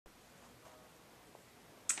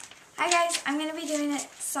Hi guys, I'm going to be doing a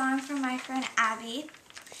song for my friend Abby,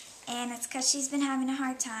 and it's because she's been having a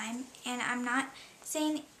hard time, and I'm not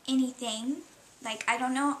saying anything, like I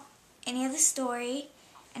don't know any of the story,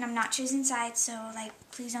 and I'm not choosing sides, so like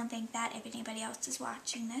please don't think that if anybody else is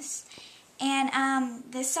watching this. And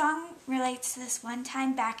this song relates to this one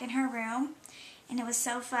time back in her room, and it was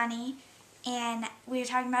so funny, and we were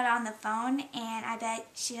talking about it on the phone, and I bet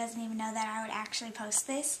she doesn't even know that I would actually post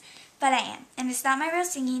this, but I am. And it's not my real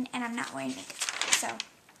singing, and I'm not wearing makeup. So,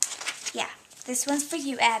 yeah. This one's for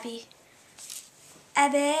you, Abby.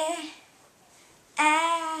 Abby,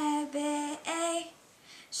 Abby,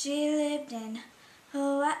 she lived in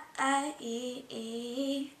Hawaii.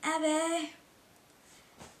 Abby,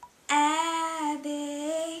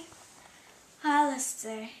 Abbey,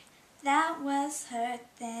 Hollister, that was her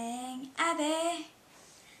thing. Abby,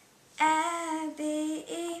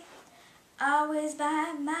 Abby, always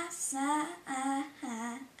by my side.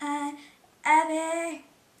 Abby,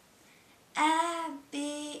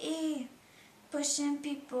 Abby, pushing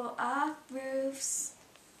people off roofs,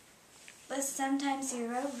 but sometimes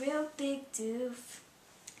you're a real big doof.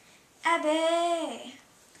 Abby,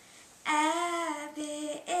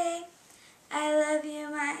 Abby, I love you,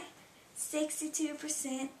 my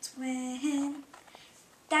 62% twin.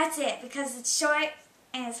 That's it, because it's short,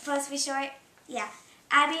 and it's supposed to be short. Yeah.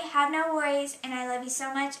 Abby, have no worries, and I love you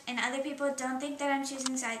so much, and other people don't think that I'm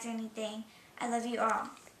choosing sides or anything. I love you all.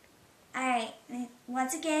 Alright,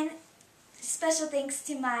 once again, special thanks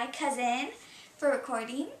to my cousin for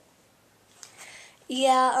recording.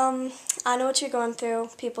 Yeah, I know what you're going through.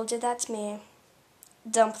 People did that to me.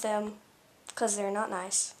 Dump them, because they're not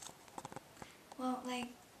nice. Well, like,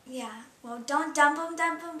 yeah. Well, don't dump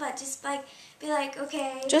them, but just, like, be like,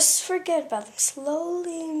 okay. Just forget about them.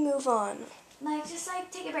 Slowly move on. Like, just,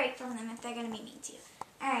 like, take a break from them if they're going to be mean to you.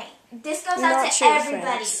 Alright, this goes out to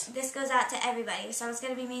everybody. Friends. This goes out to everybody. So it's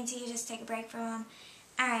going to be mean to you, just take a break from them.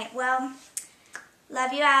 Alright, well,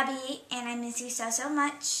 love you, Abby, and I miss you so, so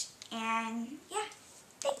much. And, yeah,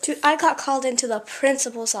 thanks. Dude, I got called into the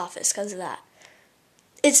principal's office because of that.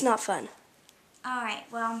 It's not fun. Alright,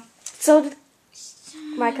 well. So did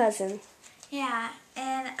my cousin. Yeah,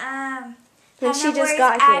 and, When she just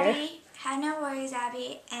got here. Have no worries,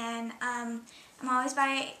 Abby, and, I'm always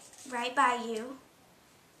right by you.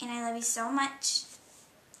 And I love you so much,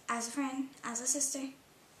 as a friend, as a sister.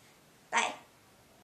 Bye.